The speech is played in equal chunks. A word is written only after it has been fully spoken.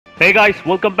Hey guys,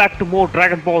 welcome back to more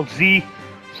Dragon Ball Z.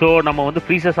 So நம்ம வந்து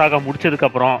freezer சாகா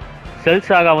முடிச்சதுக்கப்புறம் செல்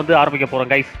சாகா வந்து ஆரம்பிக்க போகிறோம்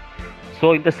கைஸ். ஸோ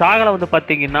இந்த சாகாவில் வந்து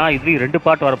பார்த்தீங்கன்னா இதுலேயும் 2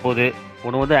 பார்ட் வரப்போகுது.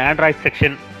 ஒன்று வந்து ஆண்ட்ராய்ட்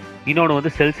செக்ஷன், இன்னொன்று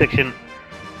வந்து செல் செக்ஷன்.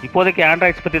 இப்போதைக்கு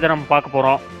ஆண்ட்ராய்ட்ஸ் பற்றி தான் நம்ம பார்க்க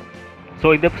போகிறோம்.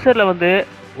 ஸோ இந்த எபிசோடில் வந்து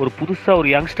ஒரு புதுசாக ஒரு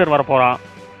யங்ஸ்டர் வரப்போகிறான்.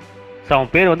 ஸோ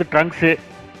அவன் பேர் வந்து ட்ரங்க்ஸு.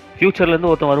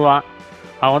 ஃப்யூச்சர்லேருந்து ஒருத்தன் வருவான்.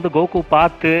 அவன் வந்து கோகு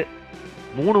பார்த்து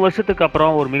 3 வருஷத்துக்கு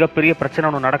அப்புறம் ஒரு மிகப்பெரிய பிரச்சனை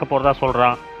ஒன்று நடக்க போகிறதா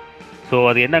சொல்கிறான். ஸோ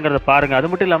அது என்னங்கிறத பாருங்கள். அது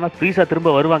மட்டும் இல்லாமல் ஃப்ரீஸாக திரும்ப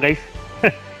வருவான் கைஸ்.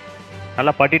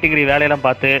 நல்லா பட்டிட்டிங்கிற வேலையெல்லாம்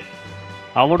பார்த்து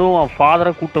அவனும் அவன்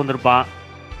ஃபாதரை கூப்பிட்டு வந்திருப்பான்.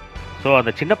 ஸோ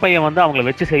அந்த சின்ன பையன் வந்து அவங்கள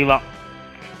வச்சு செய்வான்.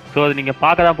 ஸோ அது நீங்கள்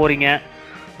பார்க்க தான் போகிறீங்க.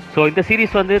 ஸோ இந்த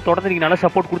சீரீஸ் வந்து தொடர்ந்து நீங்கள் நல்லா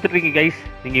சப்போர்ட் கொடுத்துட்ருக்கீங்க கைஸ்.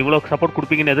 நீங்கள் இவ்வளோ சப்போர்ட்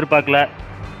கொடுப்பீங்கன்னு எதிர்பார்க்கல.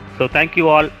 So thank you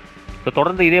all. ஸோ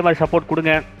தொடர்ந்து இதே மாதிரி சப்போர்ட்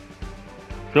கொடுங்க.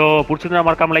 ஸோ பிடிச்சிருந்தா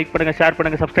மறக்காமல் லைக் பண்ணுங்கள், ஷேர்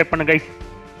பண்ணுங்கள், சப்ஸ்கிரைப் பண்ணுங்கள் guys.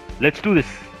 Let's do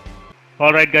this.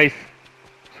 All right guys.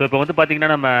 So இப்போ வந்து பார்த்தீங்கன்னா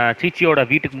நம்ம சீச்சியோட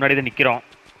வீட்டுக்கு முன்னாடி தான் நிற்கிறோம்.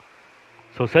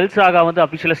 ஸோ செல் சாகா வந்து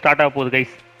அஃபிஷியலாக ஸ்டார்ட் ஆக போகுது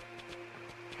கைஸ்.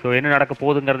 ஸோ என்ன நடக்க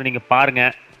போகுதுங்கிறத நீங்கள்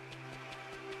பாருங்கள்.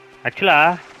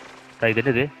 ஆக்சுவலாக இது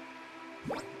என்னது?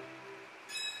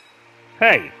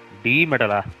 ஹே டி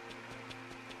மெடலா?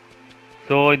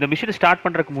 ஸோ இந்த மிஷினை ஸ்டார்ட்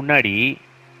பண்ணுறதுக்கு முன்னாடி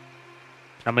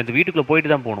நம்ம இந்த வீட்டுக்குள்ளே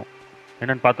போயிட்டு தான் போகணும்.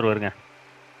 என்னென்னு பார்த்துட்டு வருங்க.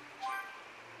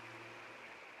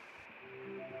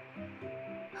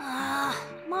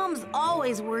 Mom's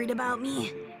always worried about me.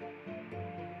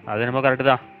 அது என்னமோ கரெக்டு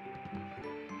தான்.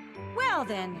 Well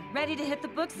then, ready to hit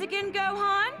the books again,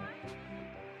 Gohan?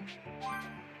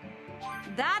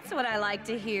 That's what I like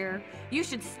to hear. You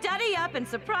should study up and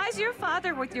surprise your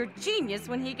father with your genius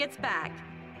when he gets back.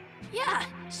 Yeah,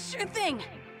 sure thing.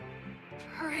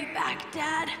 Hurry back,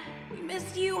 Dad. We miss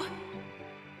you.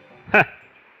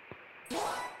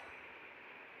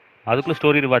 அதுக்குள்ள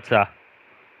story ரிவாட்ஸா?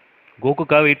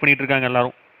 கோகுக்காக wait பண்ணிட்டு இருக்காங்க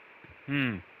எல்லாரும்.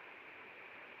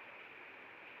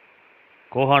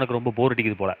 கோஹானுக்கு ரொம்ப போர்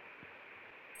அடிக்குது போல.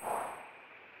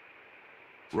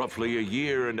 Roughly a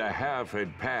year and a half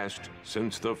had passed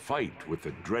since the fight with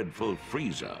the dreadful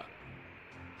Frieza.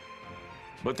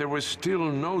 But there was still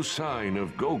no sign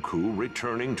of Goku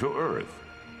returning to Earth.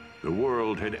 The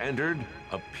world had entered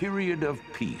a period of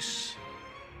peace.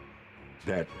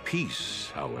 That peace,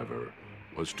 however,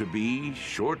 was to be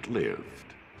short-lived,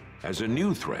 as a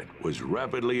new threat was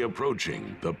rapidly approaching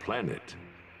the planet.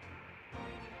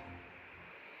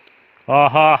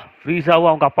 ஆஹா, ஃப்ரீஸாவும்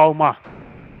அவங்க அப்பாவுமா.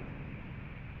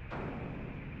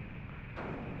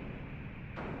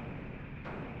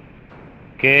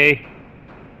 Okay,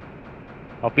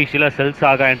 அஃபிஷியலாக செல்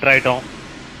சாகா enter ஆகிட்டோம்.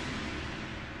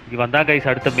 இவன் தான் guys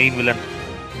அடுத்த main villain,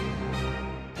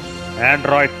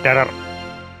 Android terror.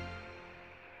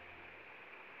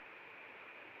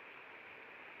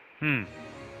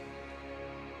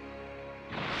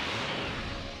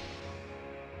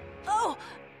 Oh,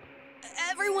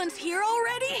 everyone's here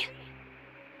already?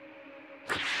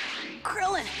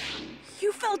 Krillin, you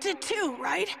felt it too,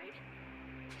 right?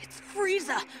 It's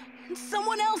Frieza, and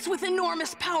someone else with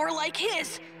enormous power like his.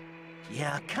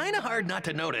 Yeah, kinda hard not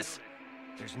to notice.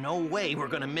 There's no way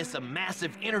we're gonna miss a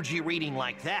massive energy reading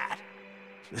like that.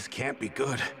 This can't be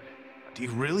good. Do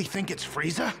you really think it's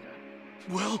Frieza?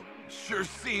 Well, sure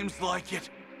seems like it.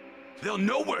 They'll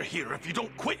know we're here if you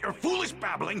don't quit your foolish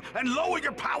babbling and lower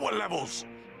your power levels.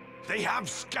 They have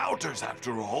scouters,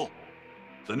 after all.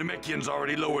 The Namekian's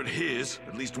already lowered his.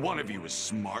 At least one of you is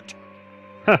smart.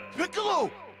 Piccolo!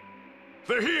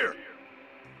 They're here!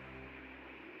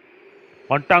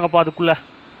 வந்துட்டாங்கப்பா. அதுக்குள்ள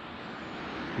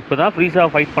இப்போதான் ஃப்ரீஸா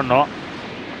fight பண்ணோம்,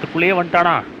 அதுக்குள்ளேயே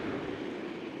வந்துட்டானா?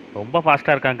 ரொம்ப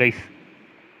ஃபாஸ்ட்டாக இருக்காங்க guys.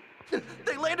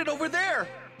 They landed over there!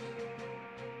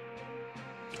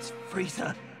 It's Frieza.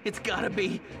 It's gotta be.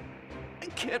 I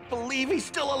can't believe he's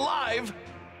still alive.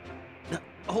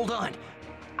 Hold on.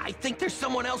 I think there's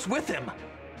someone else with him.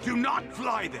 Do not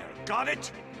fly there, got it?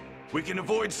 We can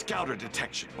avoid scouter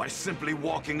detection by simply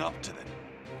walking up to them.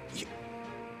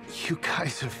 You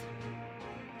guys have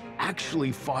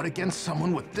actually fought against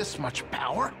someone with this much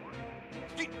power?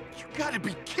 You gotta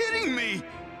be kidding me!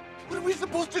 What are we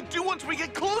supposed to do once we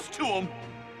get close to him?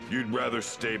 You'd rather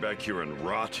stay back here and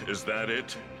rot, is that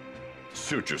it?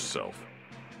 Suit yourself.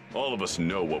 All of us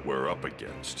know what we're up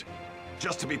against.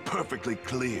 Just to be perfectly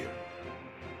clear,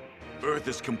 Earth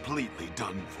is completely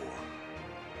done for.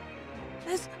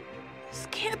 This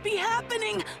can't be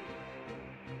happening.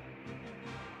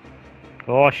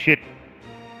 Oh shit.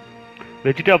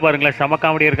 Vegeta பாருங்களேன், செம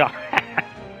காமெடியாக இருக்கா.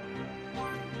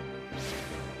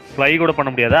 Fly கூட பண்ண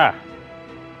முடியாதா?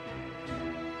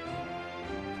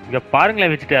 இங்கே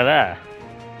பாருங்களேன் வெஜிடாவை.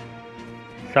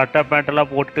 சட்டை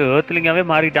பேண்டெல்லாம் போட்டுட்டு ஏர்த்லிங்காகவே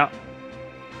மாறிட்டான்.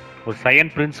 ஒரு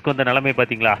சயன் பிரின்ஸ்க்கு வந்த நிலைமை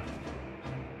பார்த்தீங்களா?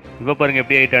 இப்போ பாருங்க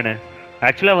எப்படி ஆயிட்டானு.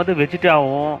 ஆக்சுவலாக வந்து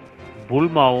வெஜிடாவும்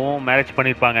புல்மாவும் மேரேஜ்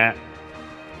பண்ணியிருப்பாங்க.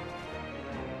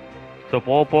 ஸோ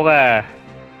போக போக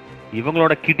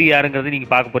இவங்களோட கிட்டி யாருங்கிறது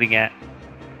நீங்கள் பார்க்க போகிறீங்க.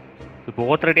 இப்போ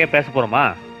ஒருத்தரட்டையாக பேச போகிறோமா?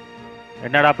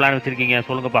 என்னடா பிளான் வச்சுருக்கீங்க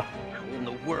சொல்லுங்கப்பா. How in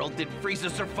the world did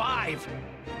Frieza survive?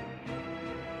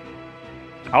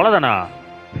 அவ்வளோதானா?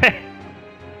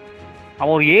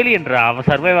 அவன் ஒரு ஏலியன்றா, அவன்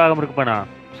சர்வைவ் ஆகாம இருப்பானா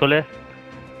சொல்லு.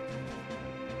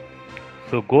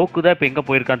 ஸோ கோகு தான் இப்போ எங்கே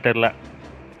போயிருக்கான்னு தெரில.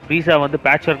 ஃப்ரீஸா வந்து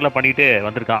பேட்ச் ஒர்க்கில் பண்ணிட்டு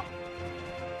வந்திருக்கான்.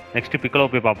 நெக்ஸ்ட் பிக்கலோ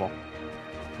போய் பார்ப்போம்.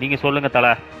 நீங்கள் சொல்லுங்க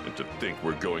தலை. To think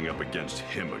we're going up against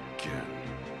him again.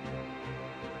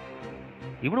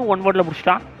 இவனும் ஒன் வேர்டில்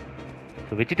முடிச்சிட்டான்.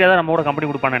 ஸோ வெஜிடா தான் நம்மளோட கம்பெனி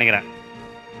கொடுப்பான்னு நினைக்கிறேன்.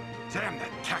 Damn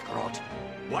that Kakarot!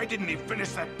 Why didn't he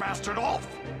finish that bastard off?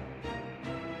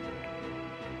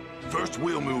 First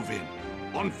we'll move in.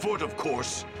 On foot, of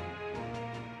course.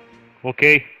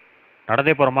 Okay,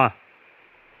 நடந்தே போகிறோமா?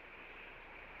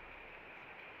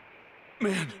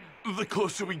 Man, the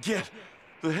closer we get,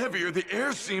 the heavier the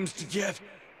air seems to get.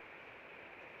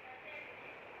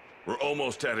 We're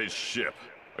almost at his ship.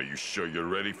 Are you sure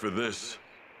you're ready for this?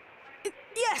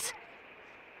 Yes.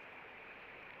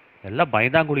 எல்லாம்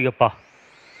பயந்தாங்குடியப்பா.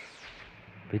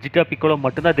 Vegeta பிக்கலோ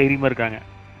மட்டும்தான் தைரியமா இருக்காங்க.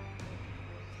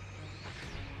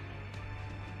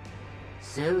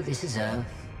 So this is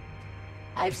Earth.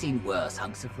 I've seen worse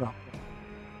hunks of rock.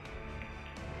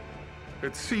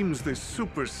 It seems this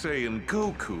Super Saiyan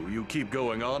Goku you keep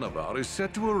going on about is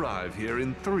set to arrive here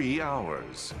in 3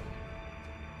 hours.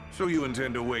 So you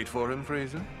intend to wait for him,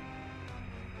 Frieza?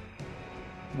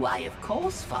 Why, of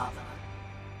course, Father.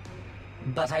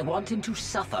 But I want him to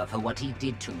suffer for what he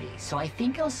did to me, so I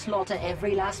think I'll slaughter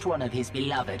every last one of his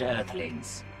beloved Earthlings.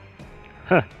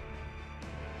 Huh.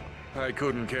 I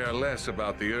couldn't care less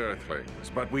about the Earthlings,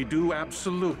 but we do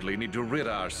absolutely need to rid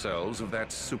ourselves of that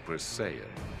Super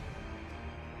Saiyan.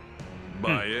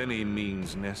 By any means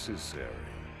necessary.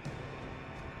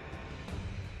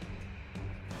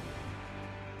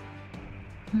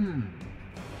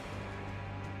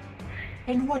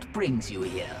 And what brings you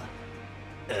here,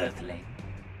 Earthling?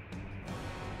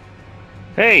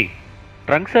 Hey,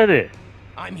 Trunks அது.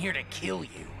 I'm here to kill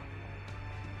you.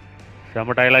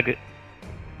 செம dialogue.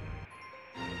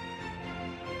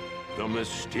 The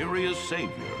mysterious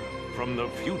Saviour from the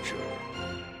future.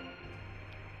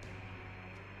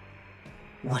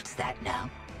 What's that now?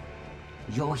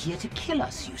 You're here to kill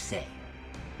us, you say?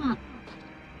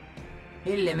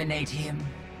 Eliminate him.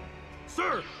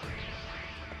 Sir!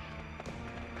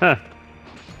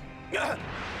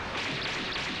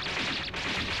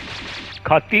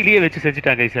 கத்திலேயே வச்சு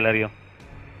செஞ்சுட்டாங்க எல்லாரையும்.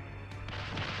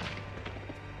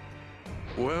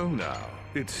 Well now,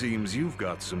 it seems you've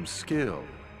got some skill.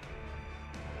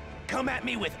 Come at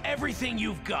me with everything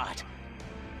you've got.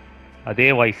 அதே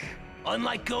voice.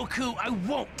 Unlike Goku, I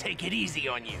won't take it easy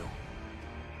on you.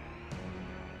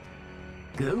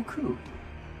 Goku?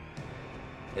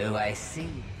 Oh, I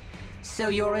see. So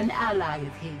you're an ally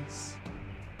of his.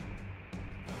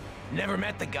 Never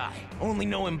met the guy, only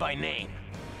know him by name.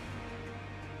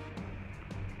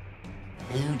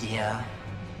 Oh dear.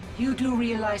 You do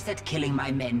realize that killing my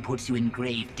men puts you in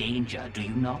grave danger, do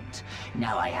you not?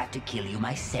 Now I have to kill you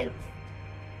myself.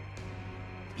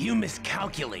 You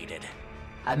miscalculated.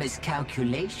 A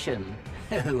miscalculation?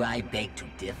 Oh, I beg to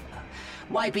differ.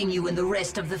 Wiping you and the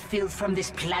rest of the filth from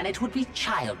this planet would be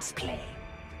child's play.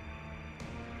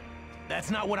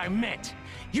 That's not what I meant.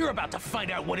 You're about to find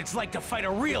out what it's like to fight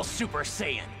a real Super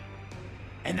Saiyan.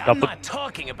 And I'm not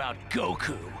talking about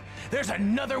Goku. There's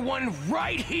another one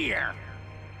right here.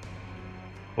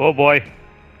 Oh boy.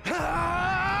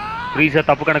 ஃப்ரீஸா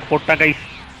தப்பு கணக்கு போட்டான் guys.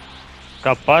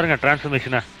 பாருங்க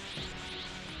டிரான்ஸ்ஃபர்மேஷனை.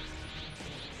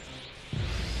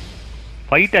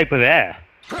 Fight இப்பவே.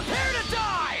 Prepare to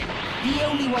die. The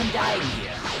only one dying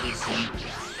here is you.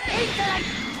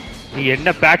 நீ என்ன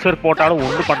patch work போட்டாலும்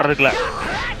ஒன்றும் பண்றதுக்கு இல்ல.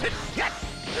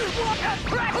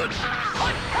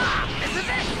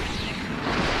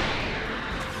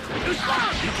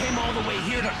 You came all the way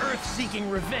here to Earth seeking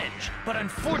revenge, but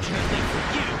unfortunately for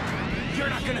you,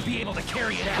 you're not gonna be able to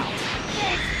carry it out.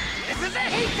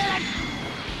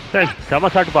 Hey, sama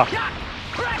satu pa.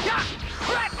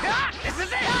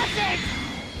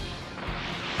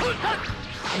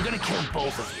 I'm gonna kill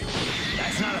both of you.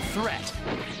 That's not a threat.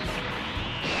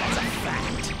 That's a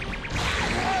fact.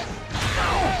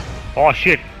 Oh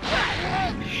shit.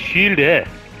 Shield.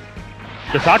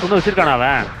 இந்த shot ஒன்று வச்சிருக்கானா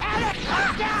அவன்?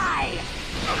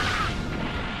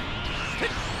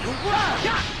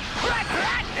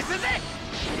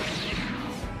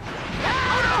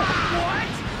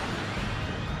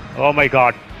 Oh my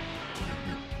god.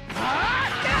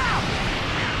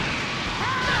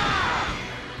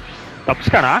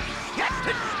 தப்பிச்சிட்டானா?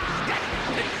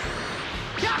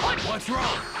 What's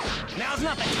wrong? Now's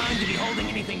not the time to be holding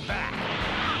anything back.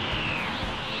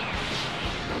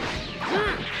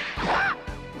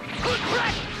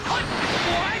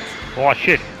 What? Oh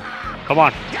shit. Come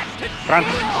on.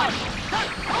 Trunks.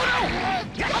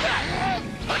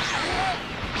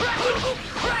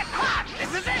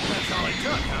 This is it. That's all it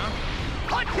took, huh?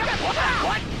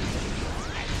 What?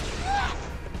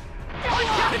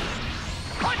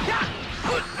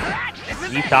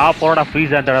 நீ சாப்போடா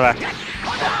freeze அந்த தடவை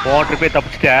போட்டு போய்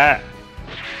தப்பிச்சிட்ட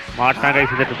மாட்டான் கை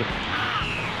சிதட்டு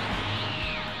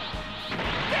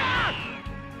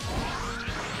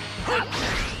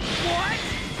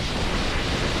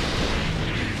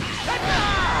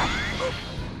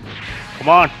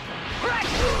come on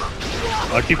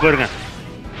அட்டி பாருங்க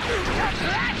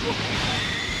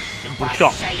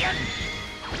புடிச்சோம்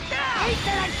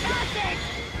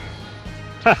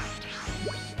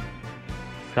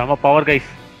செம power guys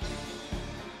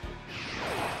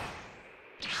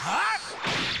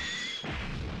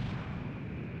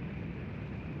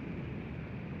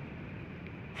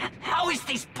How is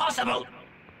this possible?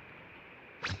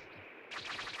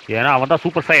 ஏன்னா அவன் தான்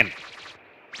சூப்பர் சையன்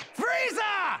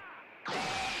Frieza!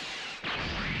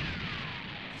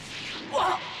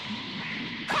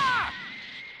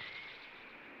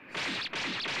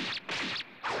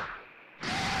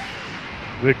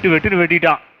 வெட்டுன்னு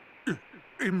வெட்டிட்டான்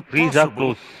ஃப்ரீஸா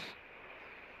க்ளோஸ்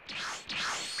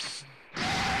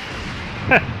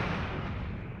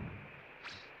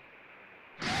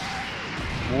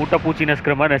மூட்டை பூச்சி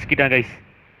நசுக்கிற மாதிரி நசுக்கிட்டான் கைஸ்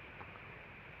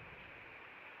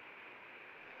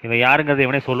இவன் யாருங்கிறத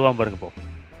இவனே சொல்லுவான் பாருங்க இப்போ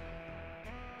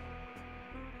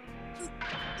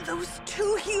Those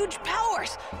two huge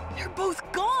powers, they're both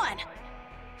gone.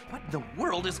 What in the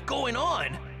world is going on?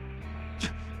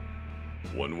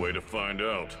 One way to find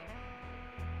out.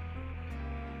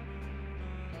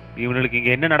 இவனுக்கு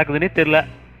இங்க என்ன நடக்குதுன்னே தெரியல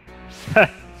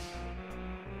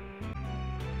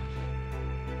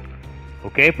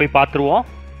ஓகே போய் பார்த்துருவோம்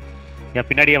என்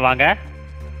பின்னாடியே வாங்க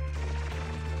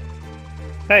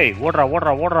ஹேய் ஓடுறா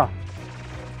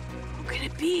Who could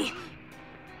it be?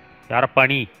 யாரப்பா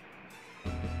நீ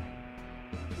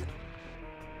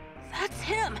That's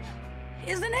him,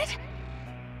 isn't it?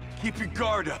 Keep your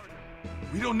guard up.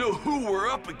 We don't know who we're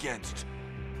up against.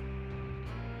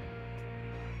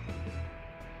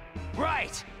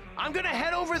 Right. I'm gonna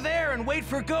head over there and wait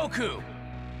for Goku.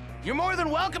 You're more than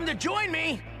welcome to join me.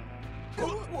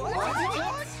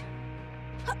 What?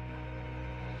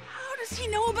 How does he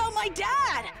know about my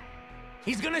dad?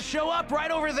 He's gonna show up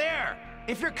right over there.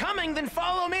 If you're coming, then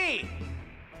follow me.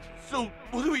 So,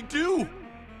 what do we do?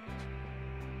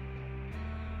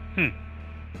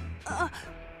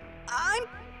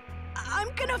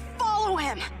 I'm gonna follow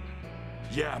him.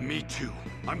 Yeah, me too.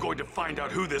 I'm going to find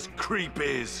out who this creep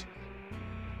is.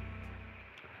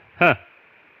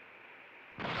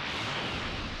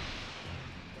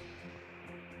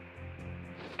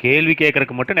 கேள்வி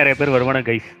கேட்கறதுக்கு மட்டும் நிறைய பேர் வருவானு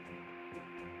guys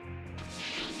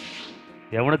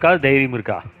எவனுக்காவது தைரியம்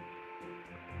இருக்கா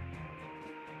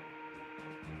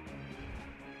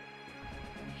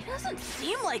He doesn't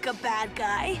seem like a bad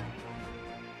guy.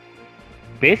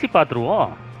 பேசி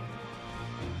பார்த்துருவோம்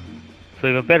so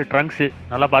இவன் பேர் ட்ரங்க்ஸு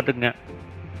நல்லா பார்த்துக்குங்க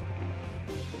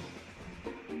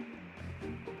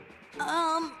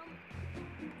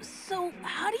So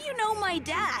how do you know my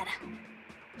dad?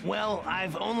 Well,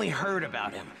 I've only heard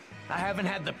about him. I haven't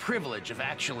had the privilege of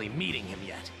actually meeting him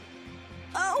yet.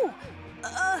 Oh,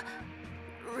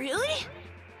 really?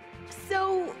 So,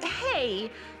 hey,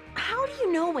 how do you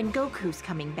know when Goku's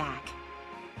coming back?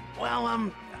 Well,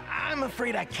 I'm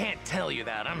afraid I can't tell you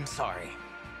that. I'm sorry.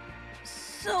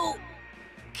 So,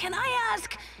 can I ask,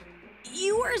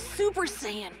 you were a Super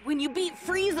Saiyan when you beat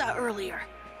Frieza earlier,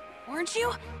 weren't you?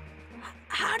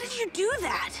 How did you do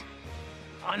that?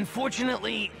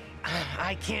 Unfortunately,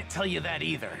 I can't tell you that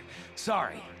either.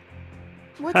 Sorry.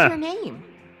 What's your name?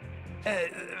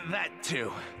 That too.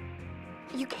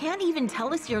 You can't even tell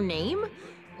us your name?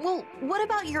 Well, what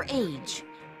about your age?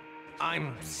 I'm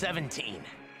 17.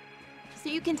 So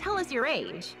you can tell us your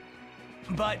age.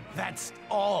 But that's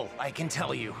all I can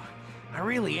tell you. I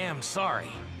really am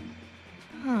sorry.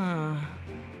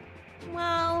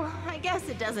 Well, I guess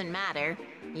it doesn't matter.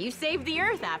 You saved the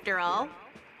Earth after all.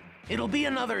 It'll be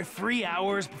another 3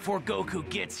 hours before Goku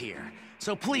gets here.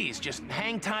 So please, just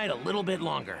hang tight a little bit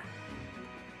longer.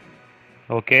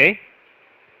 Okay.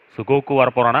 So Goku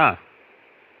வரப்போறானா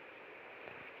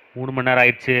 3 மணி நேரம்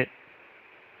ஆயிடுச்சு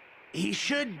He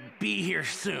should be here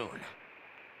soon.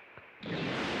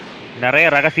 நிறைய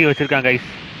ரகசியம் வச்சிருக்காங்க guys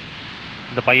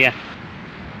இந்த பையன்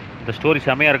இந்த story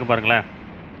செமையா இருக்கு பாருங்களேன்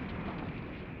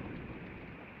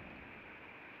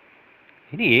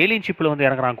இனி ஏலியன் ஷிப்ல வந்து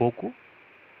இறங்குறான் கோகு.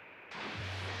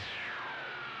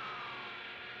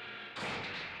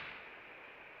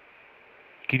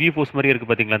 கிவி போஸ் மாதிரி இருக்கு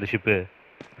பாத்தீங்களா அந்த ship.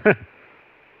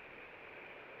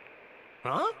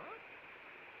 Huh?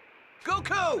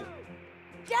 Goku!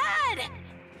 Dad!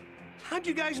 How'd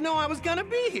you guys know I was gonna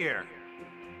be here?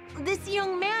 This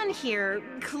young man here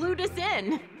clued us in.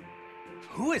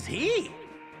 Who is he?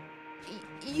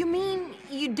 You mean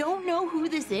you don't know who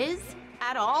this is?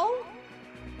 At all?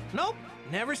 Nope,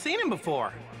 never seen him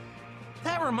before.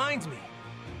 That reminds me.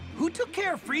 Who took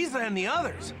care of Frieza and the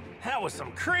others? That was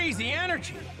some crazy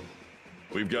energy.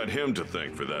 We've got him to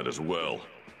thank for that as well.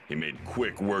 He made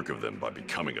quick work of them by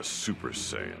becoming a Super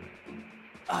Saiyan.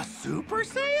 A Super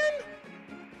Saiyan?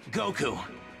 Goku,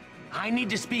 I need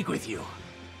to speak with you.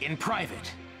 In private,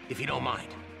 if you don't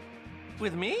mind.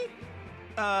 With me?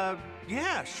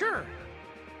 Yeah, sure.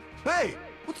 Hey,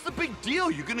 what's the big deal?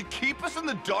 You gonna keep us in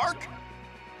the dark?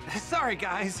 Sorry,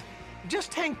 guys.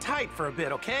 Just hang tight for a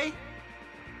bit, okay?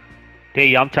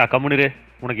 டேய் யாம்சா கம்முனிரு,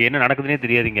 உனக்கு என்ன நடக்குதுன்னே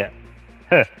தெரியாதீங்க.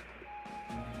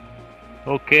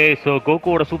 Okay, so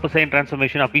கோகுவோட super sign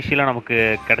transformation அஃபிஷியலாக நமக்கு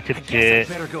கிடச்சிருச்சு.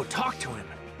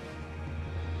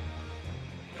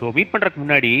 So meet பண்ணுறதுக்கு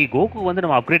முன்னாடி Coco வந்து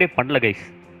நம்ம அப்கிரேடே பண்ணல கைஸ்.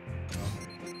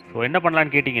 ஸோ என்ன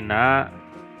பண்ணலான்னு கேட்டிங்கன்னா,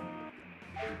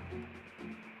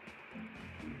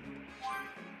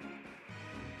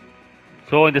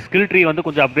 ஸோ இந்த ஸ்கில் ட்ரீ வந்து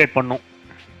கொஞ்சம் அப்கிரேட் பண்ணும்.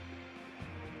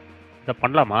 இதை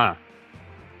பண்ணலாமா?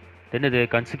 என்னது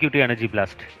கன்சிக்யூட்டிவ் எனர்ஜி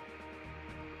பிளாஸ்ட்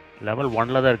லெவல்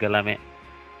 1ல் தான் இருக்குது எல்லாமே.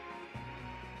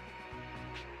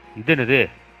 இது என்னது?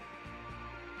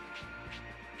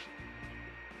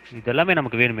 இதெல்லாமே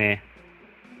நமக்கு வேணுமே.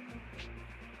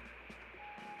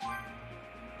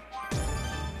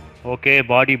 ஓகே,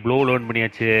 பாடி ப்ளோ லேர்ன்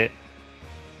பண்ணியாச்சு.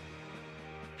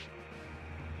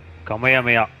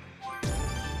 கமையாமையா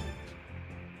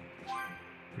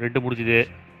 2 முடிஞ்சுது.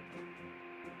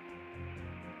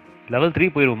 லெவல் 3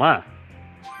 போயிடுவோமா?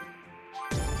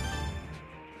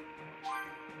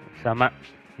 செம.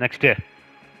 நெக்ஸ்ட்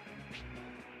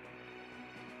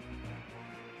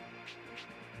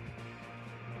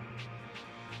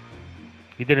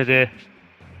இது என்னது?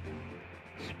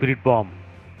 Spirit bomb.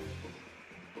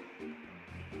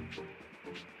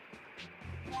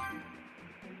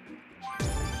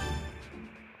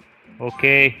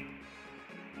 ஓகே,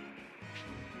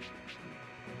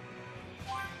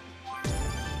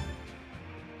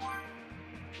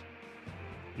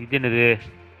 இது என்னது?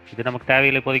 இது நமக்கு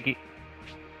தேவையில்லை இப்போதைக்கு.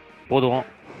 போதும்,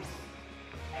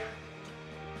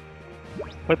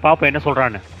 போய் பாப்போம் என்ன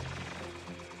சொல்றான்னு.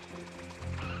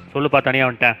 சொல்லுப்பா, தனியா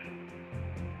வந்துட்டேன்.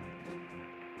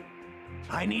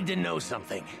 I need to know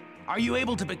something. Are you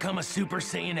able to become a Super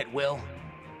Saiyan at will?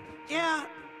 Yeah,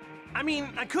 I mean,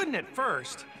 I couldn't at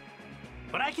first,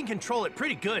 but I can control it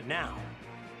pretty good now.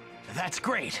 That's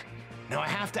great. Now I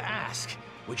have to ask,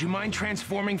 would you mind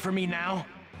transforming for me now?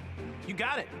 You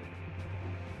got it.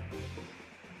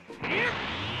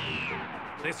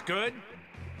 This good?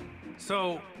 So,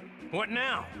 what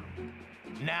now?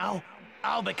 Now,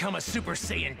 I'll become a Super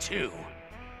Saiyan 2.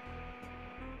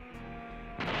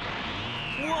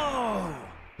 Whoa!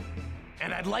 And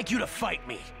I'd like you to fight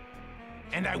me.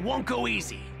 And I won't go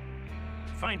easy.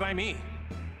 Fine by me.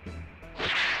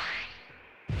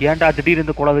 ஏன்டா திடீர்னு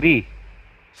இந்த கொலவெறி?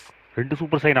 2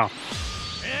 super China.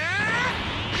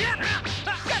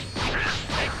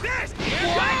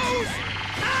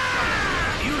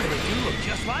 You really do look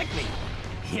just like me.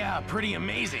 Yeah, pretty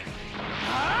amazing.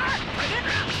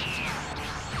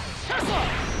 Tesla!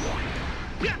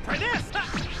 Yeah, try this!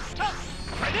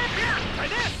 Try this! Yeah, try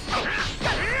this!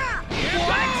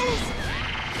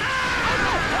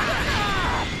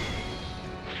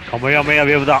 கமையாமையா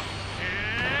wave தான்.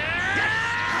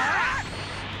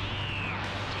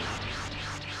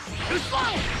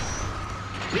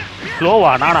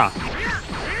 ஸ்லோவா நானா?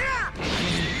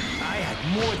 I had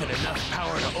more than enough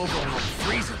power to overwhelm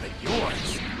Frieza than yours.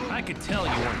 I could tell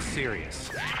you weren't serious.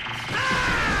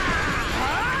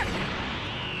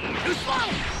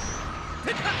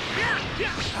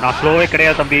 நான் ஸ்லோவே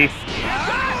கிடையாது தம்பி.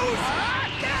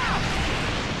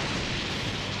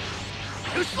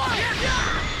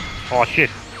 Oh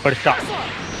shit, படிச்சா.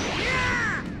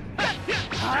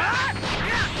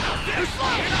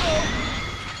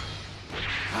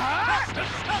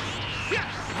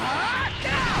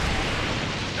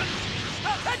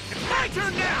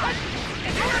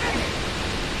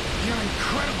 You're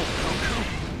incredible, Goku.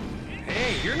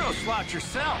 Hey, you're no slouch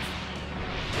yourself.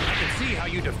 I can see how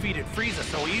you defeated Frieza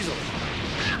so easily.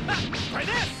 Try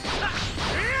this!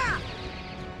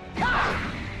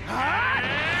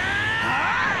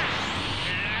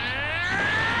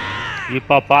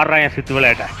 இப்ப பாடுறா என் சித்து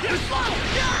விளையாட்ட.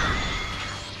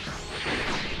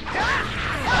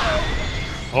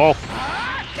 ஓ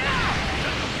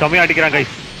செமையா அடிக்கிறான்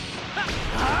guys.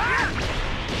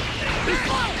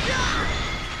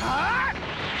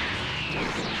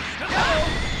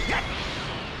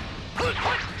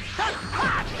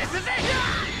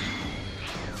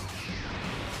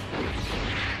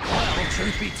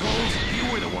 Truth be told, you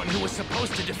were the one who was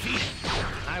supposed to defeat it.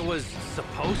 I was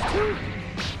supposed to?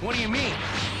 What do you mean?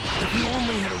 If you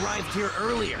only had arrived here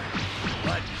earlier.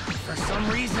 But for some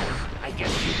reason, I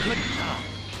guess you couldn't, huh?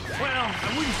 Well, I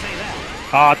wouldn't say that.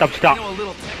 தப்பிச்சிட்டான். I know a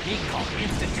little technique called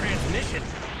instant transmission.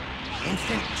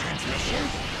 Instant transmission?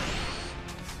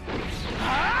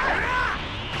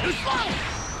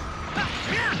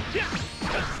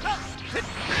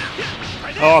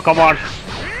 Oh, come on.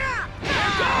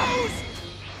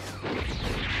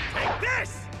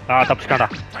 தப்பிச்சிட்டாடா.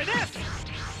 Try this.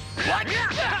 What?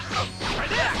 Try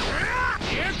this.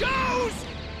 Here goes.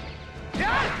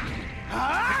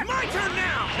 It's my turn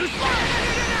now.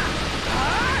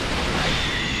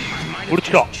 I might have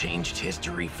just changed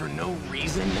history for no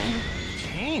reason then.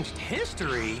 Changed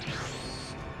history?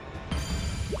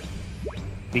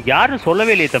 நீ யாரும்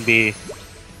சொல்லவே இல்லையே தம்பி.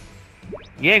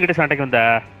 ஏன் என்கிட்ட சண்டைக்கு வந்த?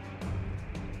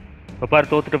 பாரு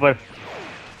தோத்துட்டு பாரு.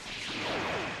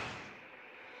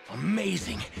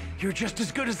 Amazing. You're just as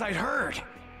good as I'd heard.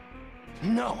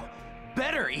 No,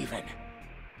 better even.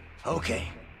 Okay,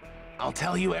 I'll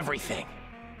tell you everything.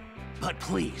 But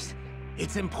please,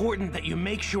 it's important that you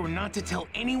make sure not to tell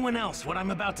anyone else what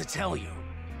I'm about to tell you.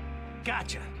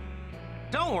 Gotcha.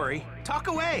 Don't worry, talk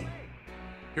away.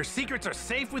 Your secrets are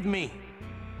safe with me.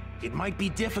 It might be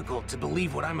difficult to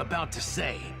believe what I'm about to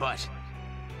say, but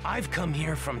I've come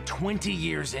here from 20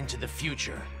 years into the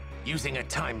future using a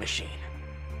time machine.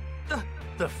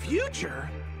 The future?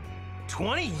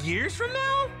 20 years from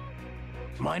now?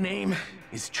 My name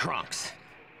is Trunks.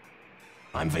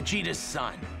 I'm Vegeta's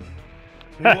son.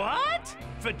 What?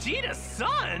 Vegeta's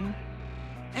son?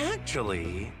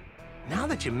 Actually, now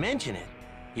that you mention it,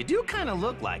 you do kind of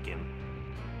look like him.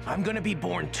 I'm gonna be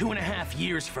born 2.5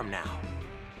 years from now.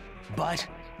 But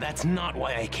that's not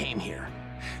why I came here.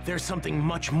 There's something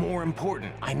much more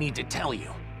important I need to tell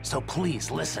you, so please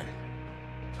listen.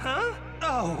 Huh?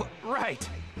 Oh, right.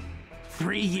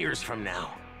 3 years from now,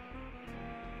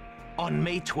 on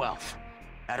May 12th,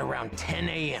 at around 10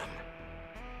 a.m.,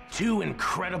 2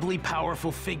 incredibly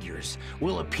powerful figures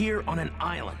will appear on an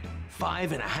island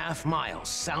 5.5 miles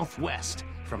southwest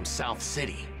from South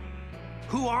City.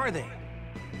 Who are they?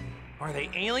 Are they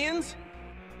aliens?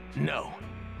 No.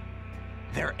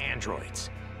 They're androids.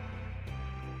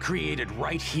 Created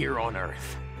right here on Earth.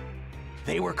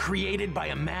 They were created by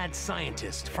a mad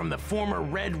scientist from the former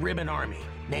Red Ribbon Army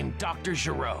named Dr.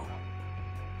 Giraud.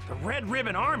 The Red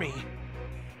Ribbon Army?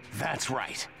 That's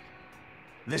right.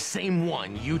 The same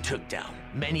one you took down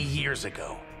many years ago.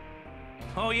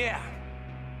 Oh yeah,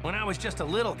 when I was just a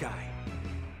little guy.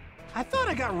 I thought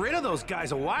I got rid of those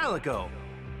guys a while ago.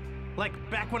 Like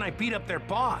back when I beat up their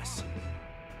boss.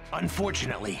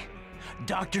 Unfortunately,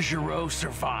 Dr. Giraud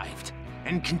survived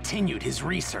and continued his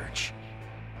research.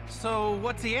 So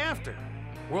what's he after?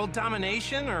 World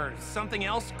domination or something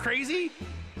else crazy?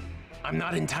 I'm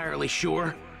not entirely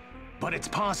sure, but it's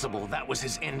possible that was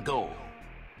his end goal.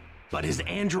 But his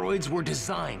androids were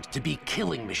designed to be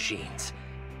killing machines.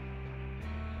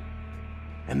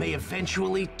 And they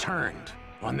eventually turned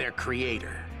on their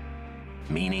creator.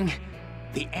 Meaning,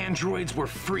 the androids were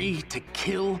free to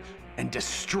kill and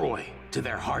destroy to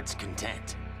their heart's content.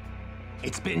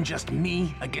 It's been just me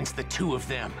against the two of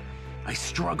them. I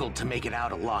struggled to make it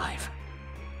out alive.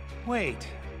 Wait,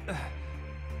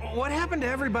 what happened to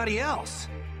everybody else?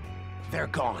 They're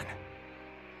gone.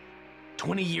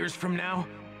 20 years from now,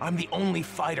 I'm the only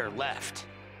fighter left.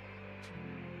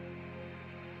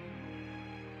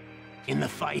 In the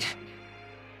fight,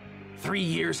 3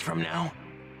 years from now,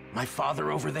 my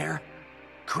father over there,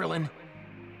 Krillin,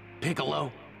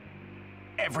 Piccolo,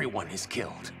 everyone is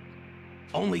killed.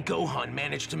 Only Gohan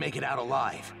managed to make it out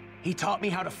alive. He taught me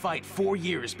how to fight 4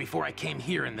 years before I came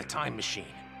here in the time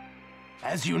machine.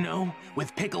 As you know,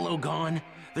 with Piccolo gone,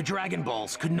 the Dragon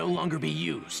Balls could no longer be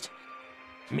used.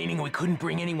 Meaning we couldn't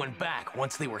bring anyone back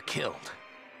once they were killed.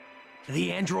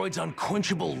 The android's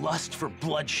unquenchable lust for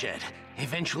bloodshed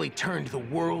eventually turned the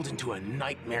world into a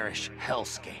nightmarish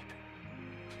hellscape.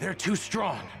 They're too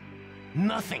strong.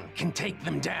 Nothing can take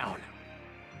them down.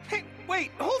 Hey,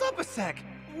 wait, hold up a sec.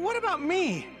 What about me?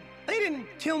 They didn't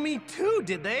kill me too,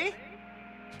 did they?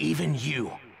 Even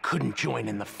you couldn't join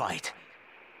in the fight.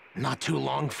 Not too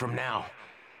long from now,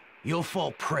 you'll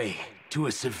fall prey to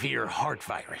a severe heart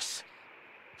virus.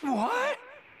 What?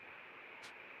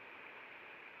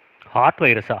 Heart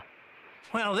வைரஸா?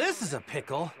 Well, this is a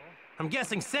pickle. I'm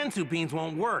guessing sensu beans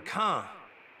won't work, huh?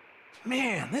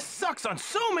 Man, this sucks on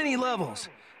so many levels.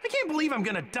 I can't believe I'm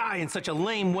gonna die in such a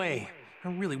lame way. I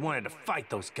really wanted to fight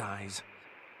those guys.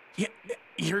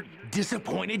 You're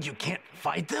disappointed you can't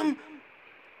fight them?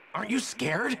 Aren't you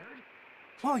scared?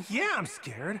 Well, yeah, I'm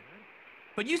scared.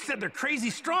 But you said they're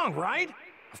crazy strong, right?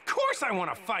 Of course I want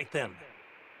to fight them.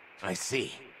 I see.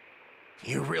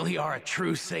 You really are a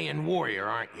true Saiyan warrior,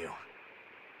 aren't you?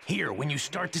 Here, when you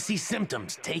start to see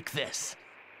symptoms, take this.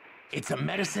 It's a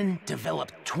medicine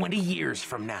developed 20 years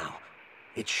from now.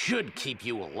 It should keep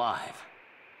you alive.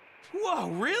 Whoa,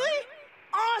 really?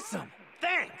 Awesome!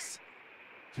 Thanks!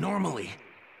 Normally,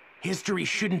 history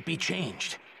shouldn't be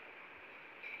changed.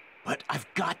 But I've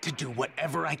got to do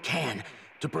whatever I can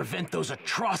to prevent those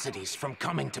atrocities from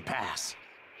coming to pass.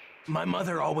 My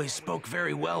mother always spoke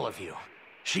very well of you.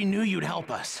 She knew you'd help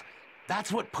us.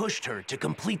 That's what pushed her to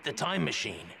complete the time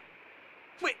machine.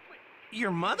 Wait,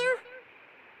 your mother?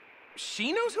 She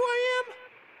knows who I am?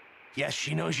 Yes,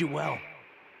 she knows you well.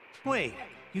 Wait,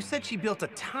 you said she built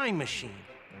a time machine.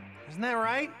 Isn't that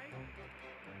right?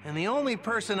 And the only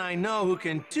person I know who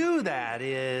can do that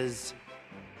is...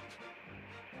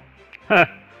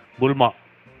 Bulma.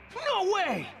 No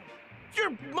way!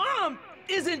 Your mom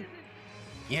isn't...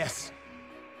 Yes,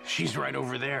 she's right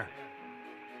over there.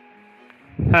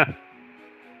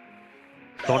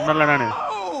 சொன்னல நானு.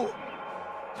 Oh!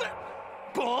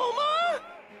 Bulma?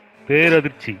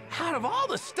 பேரதிர்ச்சி. Out of all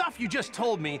the stuff you just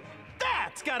told me,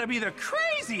 that's gotta be the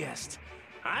craziest!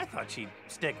 I thought she'd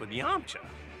stick with Yamcha.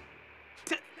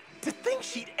 To think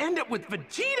she'd end up with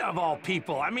Vegeta of all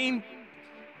people, I mean...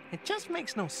 It just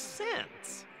makes no sense.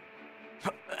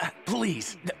 Please,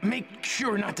 make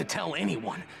sure not to tell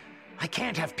anyone. I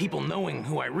can't have people knowing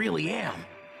who I really am.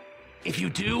 If you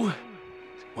do,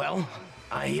 well,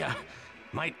 I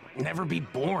might never be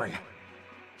born.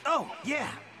 Oh, yeah,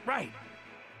 right.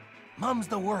 Mum's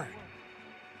the word.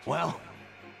 Well,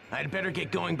 I'd better get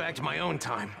going back to my own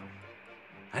time.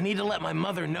 I need to let my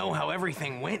mother know how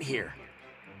everything went here.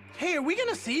 Hey, are we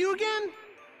gonna see you again?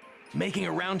 Making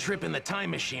a round trip in the time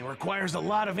machine requires a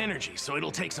lot of energy, so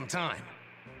it'll take some time.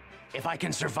 If I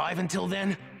can survive until then,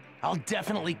 I'll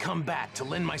definitely come back to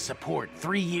lend my support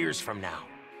 3 years from now.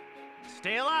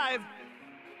 Stay alive.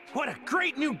 What a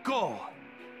great new goal.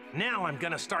 Now I'm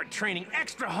gonna start training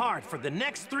extra hard for the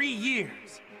next 3 years.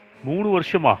 3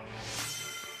 வருஷமா?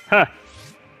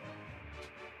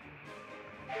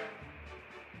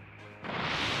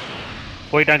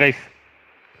 போயிட்டான் guys.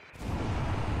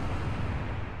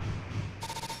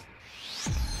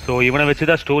 So இவனை வச்சு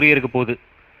தான் ஸ்டோரியே இருக்க போகுது.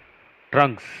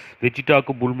 Trunks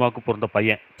வெஜிடாக்கும் புல்மாக்கும் பிறந்த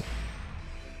பையன்,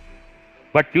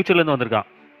 but ஃபியூச்சர்லேருந்து வந்திருக்கான்.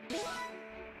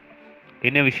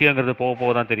 என்ன விஷயங்கிறது போக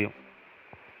போக தான் தெரியும்.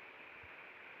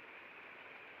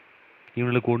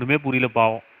 இவனுக்கு ஒன்றுமே புரியல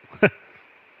பாவம்.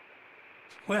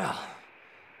 Well,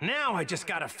 now I just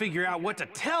gotta figure out what to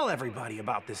tell everybody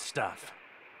about this stuff.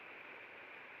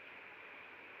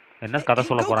 என்ன கதை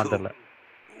சொல்ல போறான்னு தெரியல.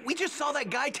 We just saw that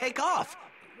guy take off.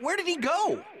 Where did he go?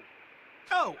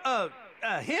 Oh,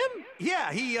 him? Yeah,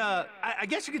 I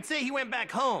guess you could say he went back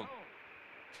home.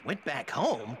 Went back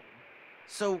home?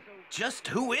 So, just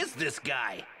who is this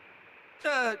guy?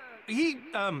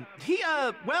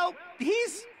 Well,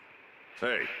 he's...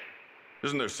 Hey,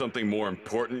 isn't there something more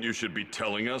important you should be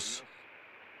telling us?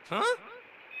 Huh?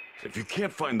 If you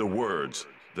can't find the words,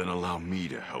 then allow me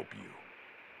to help you.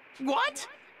 What?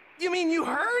 You mean you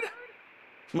heard?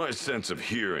 My sense of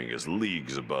hearing is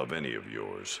leagues above any of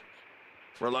yours.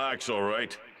 Relax, all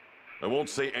right? I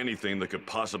won't say anything that could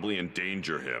possibly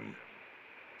endanger him.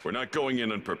 We're not going in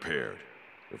unprepared.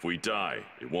 If we die,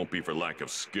 it won't be for lack of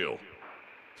skill.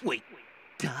 Wait,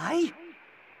 die?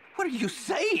 What are you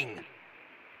saying?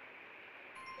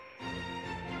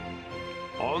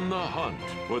 On the hunt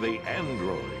for the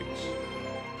androids.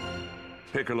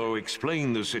 Piccolo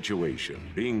explained the situation,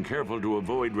 being careful to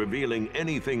avoid revealing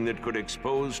anything that could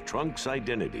expose Trunks'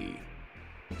 identity.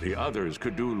 The others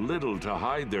could do little to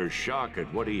hide their shock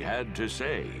at what he had to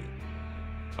say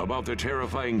about the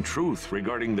terrifying truth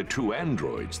regarding the 2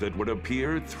 androids that would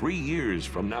appear 3 years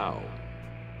from now.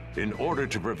 In order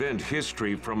to prevent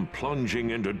history from plunging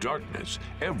into darkness,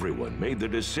 everyone made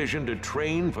the decision to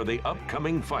train for the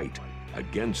upcoming fight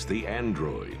against the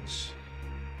androids.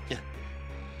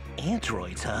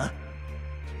 Androids, huh?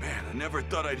 Man, I never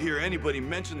thought I'd hear anybody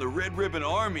mention the Red Ribbon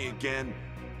Army again.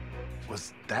 Was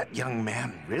that young man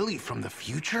really from the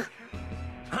future?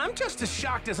 I'm just as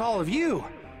shocked as all of you,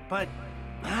 but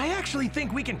I actually think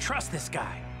we can trust this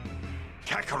guy.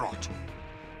 Kakarot!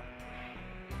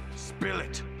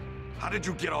 billet. How did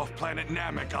you get off planet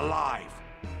Namek alive?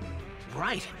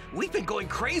 Right. We've been going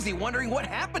crazy wondering what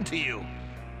happened to you.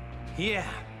 Yeah.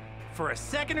 For a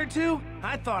second or two,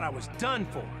 I thought I was done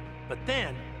for. But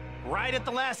then, right at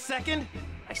the last second,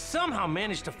 I somehow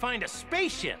managed to find a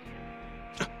spaceship.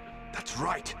 That's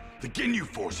right. The Ginyu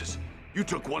forces. You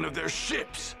took one of their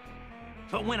ships.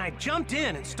 But when I jumped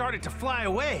in and started to fly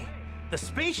away, the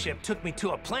spaceship took me to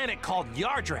a planet called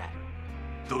Yardrat.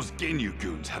 Those Ginyu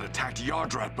goons had attacked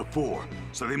Yardrat before,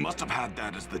 so they must have had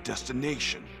that as the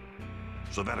destination.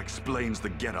 So that explains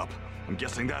the getup. I'm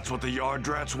guessing that's what the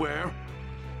Yardrats wear?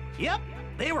 Yep,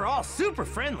 they were all super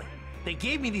friendly. They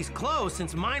gave me these clothes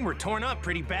since mine were torn up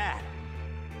pretty bad.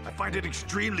 I find it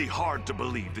extremely hard to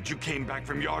believe that you came back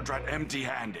from Yardrat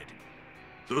empty-handed.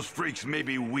 Those freaks may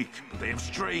be weak, but they have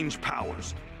strange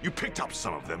powers. You picked up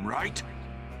some of them, right?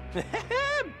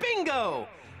 Bingo!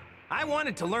 I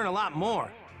wanted to learn a lot more,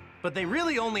 but they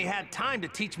really only had time to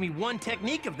teach me one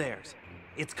technique of theirs.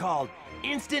 It's called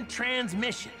instant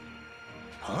transmission.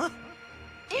 Huh?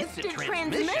 Instant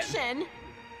transmission?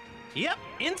 Yep,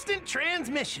 instant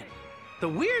transmission. The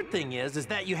weird thing is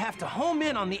that you have to home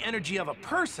in on the energy of a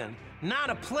person, not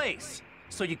a place.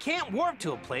 So you can't warp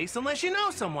to a place unless you know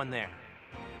someone there.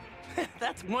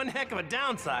 That's one heck of a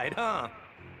downside, huh?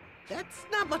 That's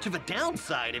not much of a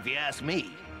downside if you ask me.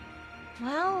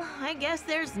 Well, I guess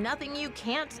there's nothing you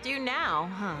can't do now,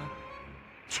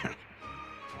 huh?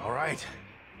 All right.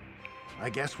 I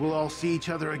guess we'll all see each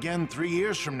other again 3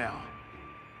 years from now.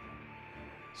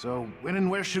 So, when and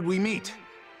where should we meet?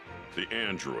 The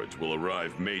androids will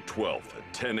arrive May 12th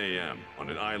at 10 a.m. on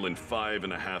an island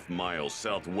 5.5 miles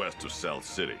southwest of South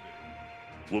City.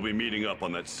 We'll be meeting up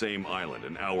on that same island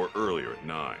an hour earlier at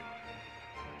 9.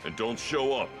 And don't show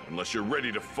up unless you're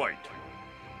ready to fight.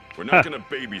 We're not gonna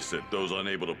babysit those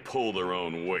unable to pull their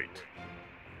own weight.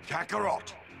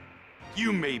 Kakarot,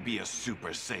 you may be a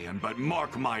Super Saiyan, but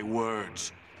mark my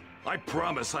words. I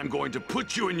promise I'm going to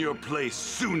put you in your place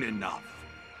soon enough.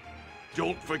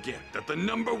 Don't forget that the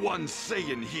 #1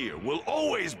 Saiyan here will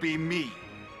always be me.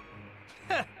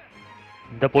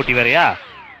 இந்த போட்டி வேறயா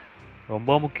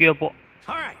ரொம்ப முக்கியம் போ.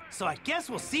 All right, so I guess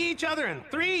we'll see each other in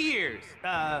 3 years.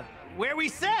 Where we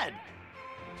said.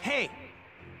 Hey,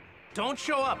 don't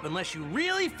show up unless you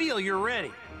really feel you're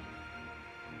ready.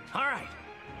 All right,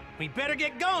 we better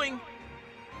get going.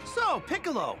 So,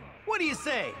 Piccolo, what do you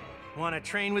say? Want to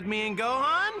train with me and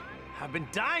Gohan? I've been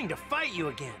dying to fight you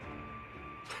again.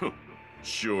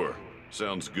 Sure,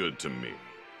 sounds good to me.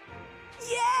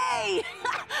 Yay!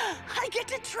 I get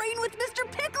to train with Mr.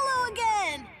 Piccolo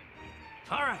again!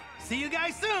 All right, see you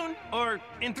guys soon, or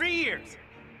in 3 years.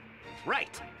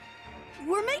 Right.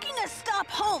 We're making a stop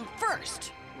home first,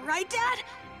 right, Dad?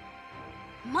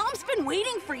 Mom's been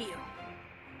waiting for you.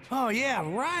 Oh, yeah,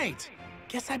 right.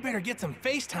 Guess I better get some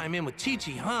FaceTime in with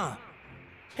Chi-Chi, huh?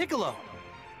 Piccolo,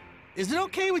 is it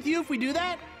okay with you if we do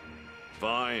that?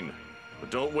 Fine, but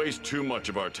don't waste too much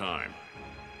of our time.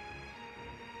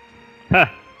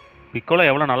 Piccolo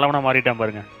எவ்வளோ நல்லவனா மாறிட்டான்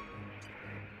பாருங்க.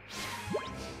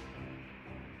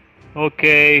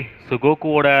 Okay, so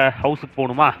கோகுவோட ஹவுஸுக்கு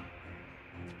போகணுமா?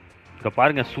 இங்கே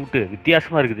பாருங்க, சூட்டு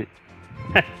வித்தியாசமா இருக்குது.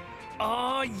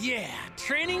 Oh yeah,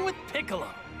 training with Piccolo.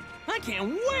 I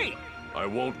can't wait. I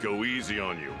won't go easy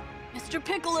on you. Mr.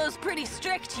 Piccolo's pretty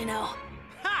strict, you know.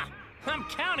 Ha! I'm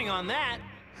counting on that.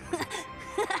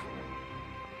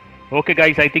 Okay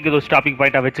guys, I think இது ஒரு stopping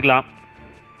பாயிண்டாக வச்சுக்கலாம்.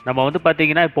 நம்ம வந்து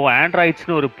பார்த்தீங்கன்னா இப்போது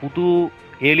ஆண்ட்ராய்ட்ஸ்னு ஒரு புது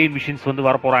ஏலியன் மிஷின்ஸ் வந்து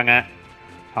வரப்போகிறாங்க.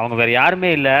 அவங்க வேறு யாருமே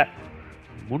இல்லை.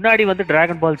 முன்னாடி வந்து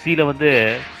டிராகன் பால் சீல வந்து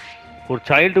ஒரு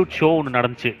சைல்டுஹுட் ஷோ ஒன்று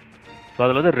நடந்துச்சு. ஸோ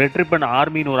அதில் வந்து ரெட் ரிப்பன்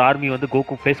ஆர்மின்னு ஒரு ஆர்மி வந்து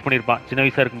கோகு ஃபேஸ் பண்ணியிருப்பான் சின்ன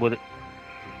வயசாக இருக்கும்போது.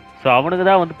 ஸோ அவனுக்கு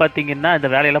தான் வந்து பார்த்தீங்கன்னா இந்த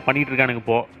வேலையெல்லாம் பண்ணிகிட்டு இருக்கானுங்க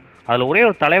இப்போது. அதில் ஒரே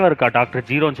ஒரு தலைவர் இருக்கா, டாக்டர்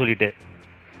ஜீரோன்னு சொல்லிட்டு.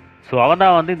 ஸோ அவன்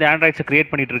தான் வந்து இந்த ஆண்ட்ராய்ட்ஸை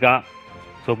க்ரியேட் பண்ணிகிட்டு இருக்கான்.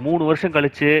 ஸோ 3 வருஷம்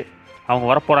கழித்து அவங்க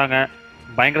வரப்போகிறாங்க.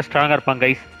 பயங்கர ஸ்ட்ராங்காக இருப்பாங்க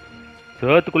கைஸ். ஸோ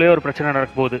ஏர்த்துக்குள்ளேயே ஒரு பிரச்சனை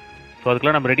நடக்க போகுது. ஸோ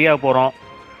அதுக்குள்ளே நம்ம ரெடியாக போகிறோம்.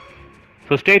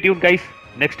 So stay tune guys,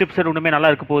 next episode ஒன்றுமே நல்லா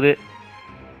இருக்க போகுது.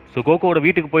 ஸோ கோகோவோட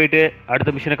வீட்டுக்கு போயிட்டு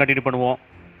அடுத்த மிஷனை கண்டினியூ பண்ணுவோம்.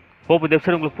 ஹோப் இந்த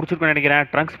எபிசோட் உங்களுக்கு பிடிச்சிருக்குன்னு நினைக்கிறேன்.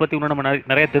 ட்ரங்க்ஸ் பற்றி இன்னும் நம்ம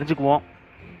நிறைய தெரிஞ்சுக்குவோம்.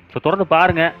 ஸோ தொடர்ந்து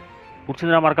பாருங்கள்.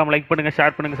 பிடிச்சதுனா மறக்காமல் லைக் பண்ணுங்கள்,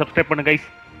 ஷேர் பண்ணுங்கள், சப்ஸ்கிரைப் பண்ணுங்கள் guys.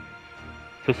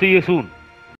 So see you soon.